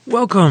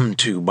Welcome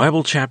to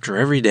Bible Chapter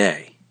Every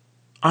Day.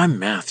 I'm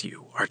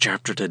Matthew. Our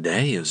chapter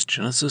today is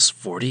Genesis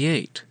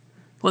 48.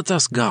 Let's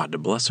ask God to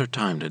bless our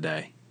time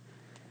today.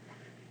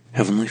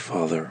 Heavenly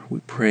Father, we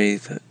pray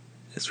that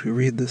as we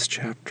read this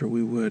chapter,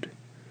 we would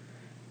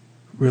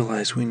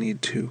realize we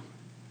need to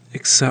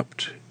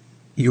accept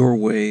your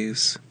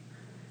ways,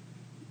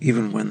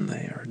 even when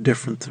they are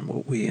different than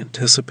what we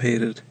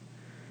anticipated,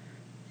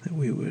 that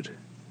we would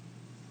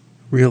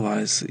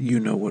realize that you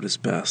know what is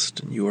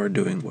best and you are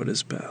doing what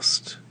is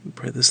best. We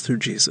pray this through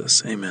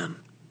Jesus. Amen.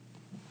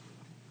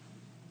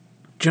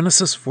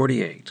 Genesis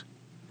 48.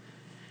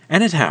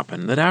 And it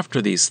happened that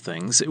after these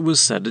things it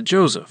was said to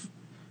Joseph,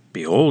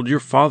 Behold,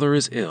 your father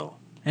is ill.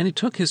 And he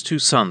took his 2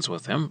 sons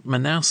with him,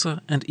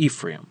 Manasseh and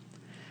Ephraim.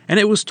 And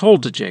it was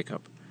told to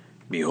Jacob,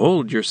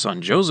 Behold, your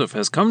son Joseph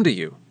has come to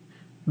you.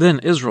 Then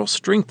Israel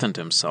strengthened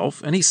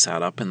himself, and he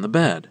sat up in the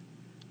bed.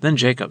 Then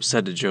Jacob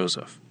said to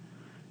Joseph,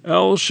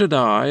 El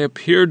Shaddai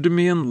appeared to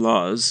me in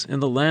Luz,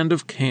 in the land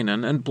of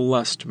Canaan, and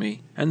blessed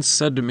me, and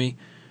said to me,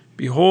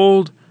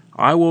 Behold,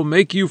 I will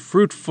make you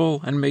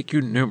fruitful, and make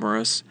you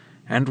numerous,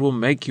 and will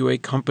make you a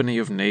company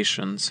of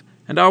nations,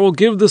 and I will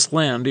give this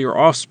land to your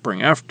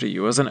offspring after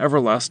you as an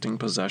everlasting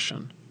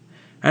possession.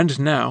 And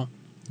now,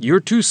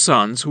 your 2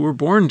 sons who were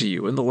born to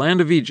you in the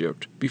land of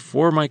Egypt,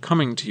 before my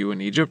coming to you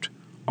in Egypt,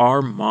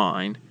 are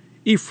mine.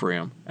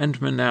 Ephraim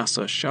and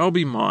Manasseh shall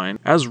be mine,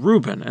 as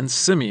Reuben and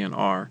Simeon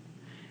are.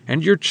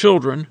 And your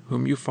children,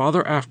 whom you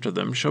father after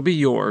them, shall be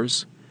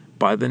yours.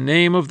 By the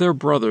name of their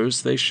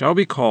brothers they shall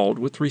be called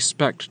with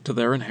respect to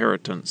their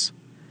inheritance.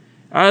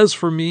 As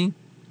for me,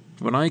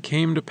 when I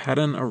came to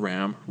Paddan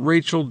Aram,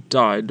 Rachel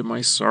died to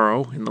my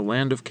sorrow in the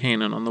land of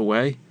Canaan on the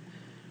way,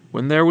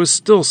 when there was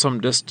still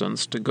some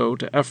distance to go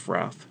to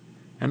Ephrath,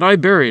 and I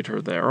buried her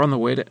there on the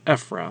way to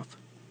Ephrath,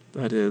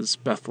 that is,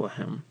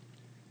 Bethlehem.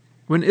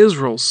 When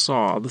Israel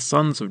saw the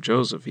sons of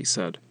Joseph, he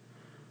said,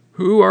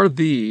 Who are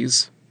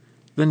these?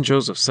 Then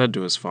Joseph said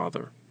to his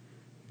father,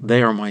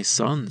 They are my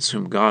sons,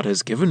 whom God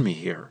has given me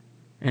here.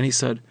 And he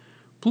said,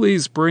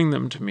 Please bring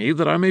them to me,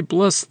 that I may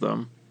bless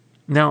them.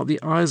 Now the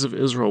eyes of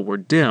Israel were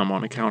dim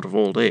on account of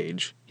old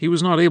age. He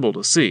was not able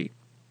to see.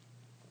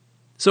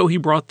 So he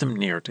brought them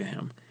near to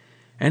him,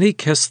 and he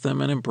kissed them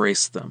and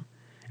embraced them.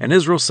 And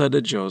Israel said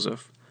to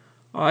Joseph,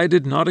 I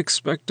did not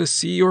expect to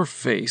see your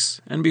face,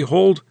 and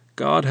behold,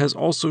 God has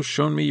also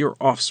shown me your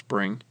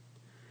offspring.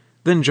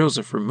 Then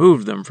Joseph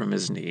removed them from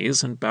his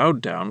knees and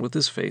bowed down with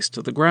his face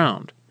to the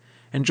ground.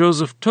 And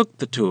Joseph took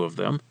the 2 of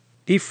them,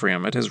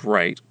 Ephraim at his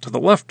right to the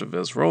left of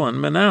Israel, and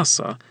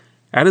Manasseh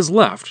at his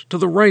left to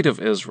the right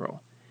of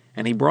Israel,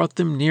 and he brought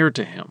them near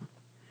to him.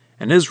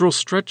 And Israel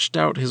stretched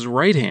out his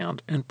right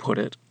hand and put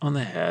it on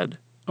the head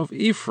of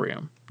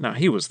Ephraim. Now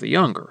he was the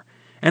younger,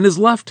 and his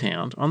left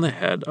hand on the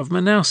head of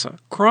Manasseh,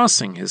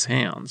 crossing his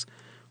hands,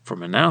 for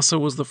Manasseh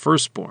was the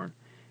firstborn.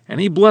 And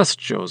he blessed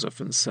Joseph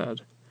and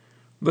said,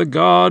 The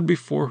God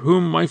before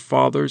whom my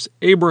fathers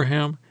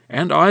Abraham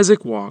and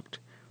Isaac walked,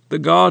 the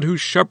God who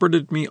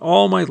shepherded me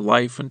all my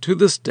life and to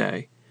this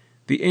day,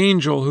 the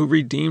angel who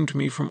redeemed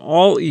me from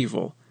all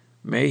evil,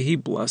 may he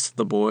bless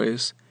the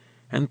boys,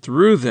 and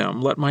through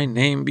them let my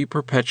name be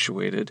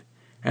perpetuated,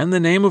 and the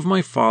name of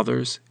my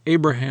fathers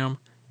Abraham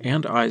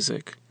and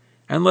Isaac,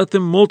 and let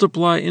them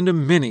multiply into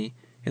many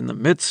in the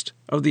midst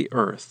of the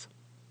earth.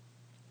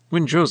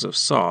 When Joseph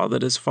saw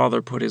that his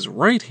father put his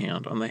right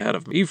hand on the head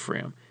of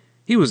Ephraim,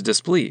 he was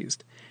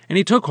displeased, and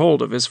he took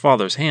hold of his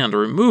father's hand to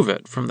remove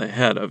it from the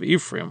head of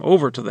Ephraim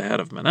over to the head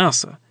of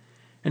Manasseh.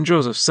 And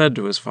Joseph said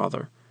to his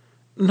father,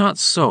 Not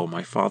so,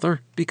 my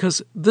father,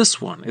 because this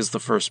one is the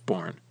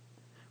firstborn.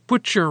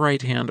 Put your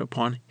right hand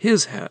upon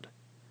his head.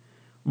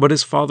 But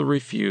his father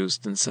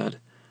refused and said,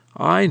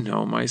 I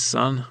know, my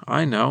son,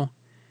 I know.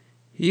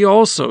 He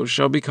also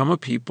shall become a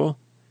people,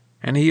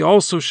 and he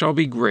also shall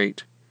be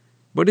great.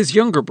 But his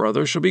younger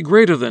brother shall be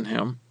greater than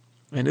him,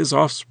 and his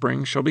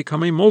offspring shall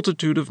become a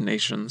multitude of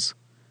nations.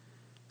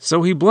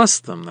 So he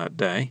blessed them that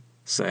day,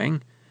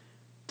 saying,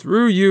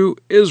 Through you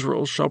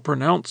Israel shall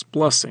pronounce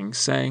blessing,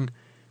 saying,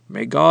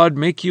 May God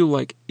make you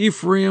like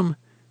Ephraim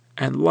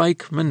and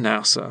like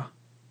Manasseh.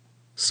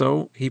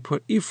 So he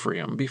put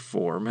Ephraim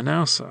before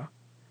Manasseh.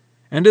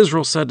 And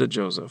Israel said to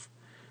Joseph,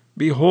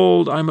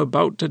 Behold, I am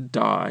about to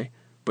die,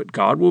 but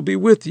God will be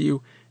with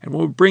you, and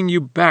will bring you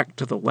back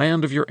to the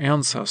land of your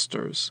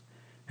ancestors.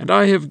 And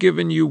I have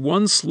given you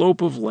one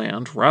slope of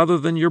land rather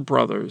than your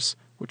brothers,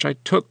 which I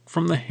took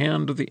from the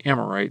hand of the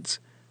Amorites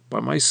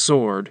by my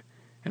sword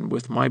and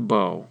with my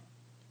bow.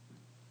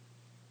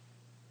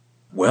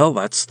 Well,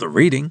 that's the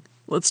reading.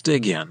 Let's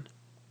dig in.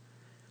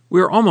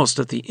 We are almost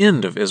at the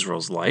end of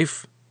Israel's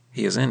life.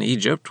 He is in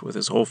Egypt with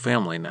his whole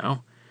family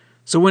now.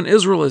 So when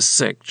Israel is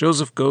sick,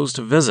 Joseph goes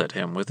to visit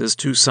him with his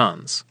 2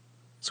 sons.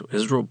 So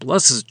Israel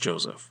blesses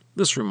Joseph.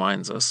 This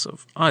reminds us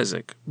of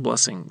Isaac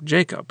blessing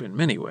Jacob in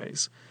many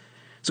ways.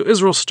 So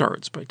Israel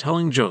starts by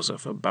telling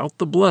Joseph about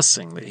the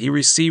blessing that he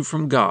received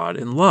from God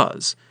in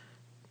Luz,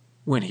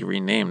 when he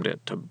renamed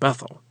it to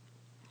Bethel.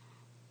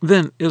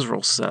 Then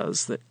Israel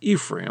says that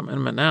Ephraim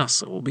and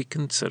Manasseh will be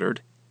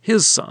considered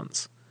his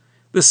sons.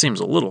 This seems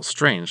a little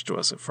strange to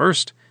us at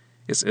first.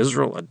 Is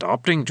Israel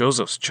adopting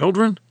Joseph's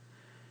children?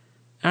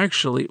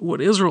 Actually,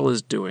 what Israel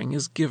is doing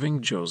is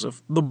giving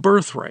Joseph the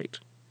birthright.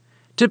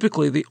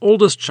 Typically, the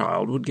oldest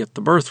child would get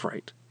the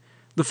birthright.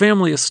 The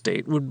family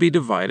estate would be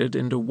divided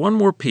into one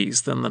more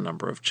piece than the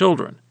number of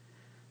children.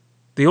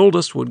 The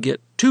oldest would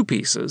get 2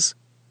 pieces,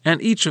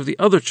 and each of the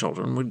other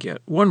children would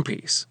get 1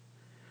 piece.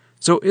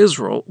 So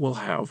Israel will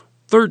have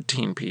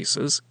 13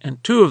 pieces,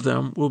 and 2 of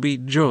them will be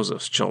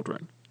Joseph's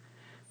children.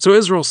 So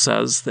Israel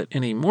says that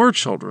any more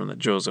children that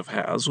Joseph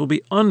has will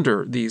be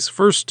under these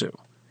first 2.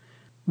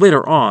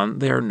 Later on,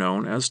 they are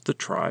known as the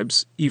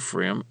tribes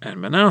Ephraim and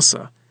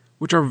Manasseh,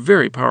 which are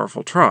very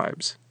powerful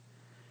tribes.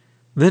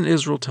 Then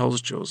Israel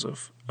tells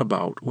Joseph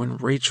about when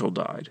Rachel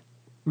died.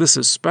 This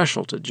is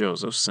special to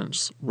Joseph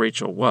since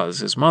Rachel was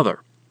his mother.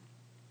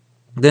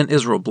 Then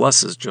Israel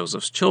blesses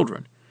Joseph's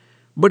children,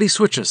 but he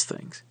switches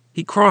things.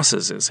 He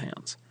crosses his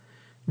hands.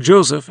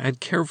 Joseph had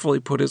carefully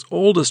put his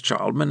oldest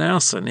child,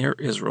 Manasseh, near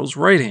Israel's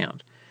right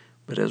hand,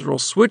 but Israel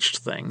switched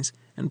things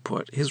and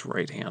put his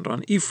right hand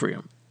on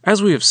Ephraim.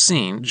 As we have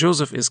seen,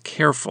 Joseph is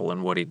careful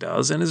in what he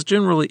does and is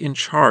generally in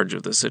charge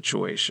of the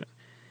situation,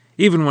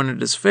 even when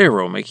it is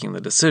Pharaoh making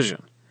the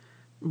decision.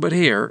 But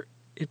here,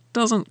 it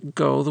doesn't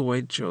go the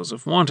way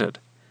Joseph wanted.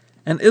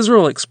 And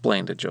Israel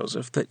explained to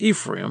Joseph that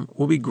Ephraim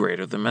will be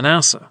greater than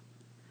Manasseh.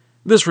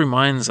 This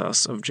reminds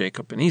us of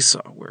Jacob and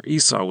Esau, where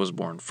Esau was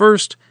born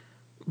first,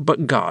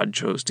 but God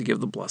chose to give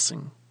the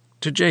blessing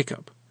to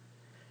Jacob.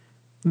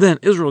 Then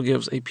Israel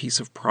gives a piece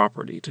of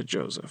property to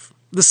Joseph.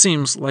 This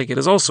seems like it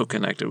is also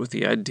connected with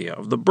the idea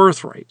of the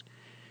birthright.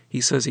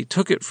 He says he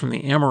took it from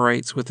the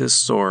Amorites with his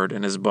sword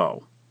and his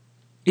bow.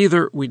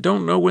 Either we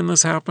don't know when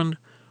this happened,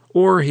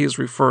 or he is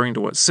referring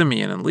to what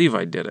Simeon and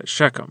Levi did at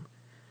Shechem.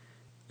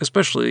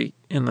 Especially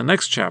in the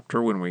next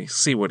chapter, when we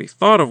see what he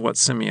thought of what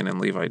Simeon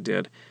and Levi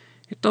did,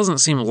 it doesn't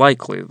seem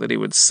likely that he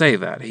would say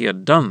that he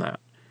had done that.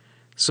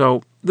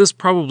 So this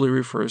probably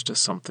refers to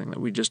something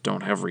that we just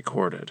don't have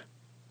recorded.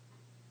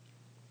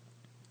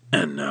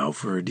 And now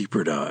for a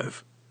deeper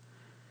dive.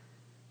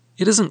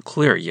 It isn't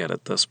clear yet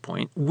at this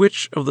point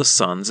which of the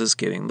sons is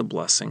getting the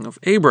blessing of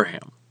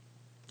Abraham.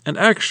 And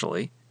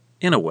actually,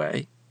 in a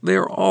way, they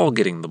are all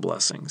getting the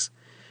blessings,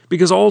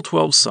 because all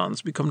 12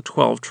 sons become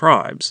 12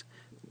 tribes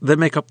that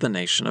make up the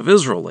nation of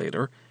Israel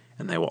later,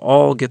 and they will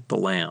all get the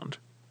land.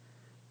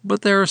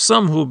 But there are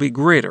some who will be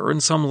greater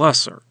and some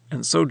lesser,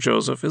 and so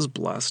Joseph is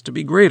blessed to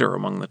be greater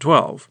among the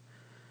 12.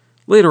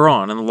 Later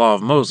on in the law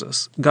of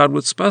Moses, God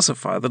would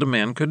specify that a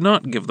man could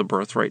not give the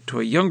birthright to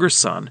a younger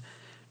son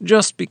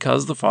just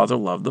because the father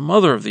loved the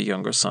mother of the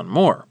younger son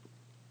more.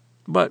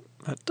 But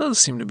that does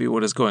seem to be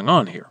what is going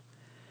on here.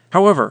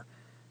 However,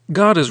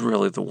 God is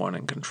really the one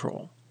in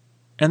control,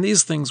 and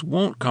these things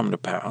won't come to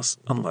pass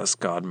unless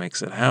God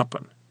makes it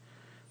happen.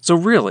 So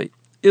really,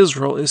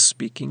 Israel is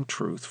speaking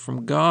truth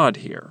from God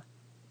here,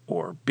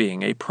 or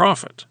being a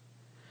prophet.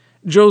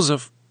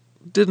 Joseph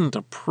didn't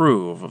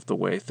approve of the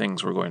way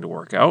things were going to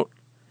work out,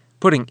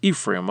 putting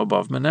Ephraim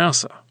above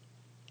Manasseh.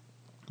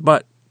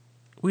 But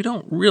we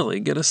don't really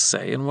get a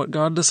say in what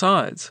God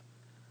decides.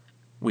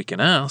 We can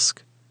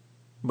ask,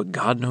 but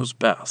God knows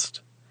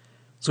best.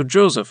 So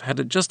Joseph had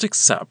to just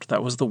accept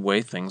that was the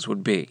way things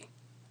would be.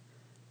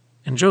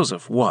 And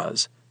Joseph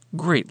was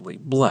greatly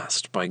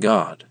blessed by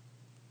God.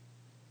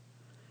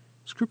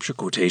 Scripture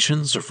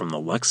quotations are from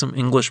the Lexham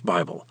English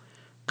Bible.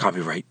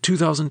 Copyright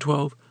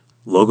 2012,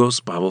 Logos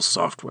Bible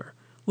Software.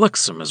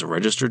 Lexham is a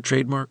registered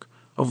trademark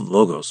of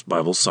Logos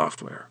Bible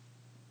Software.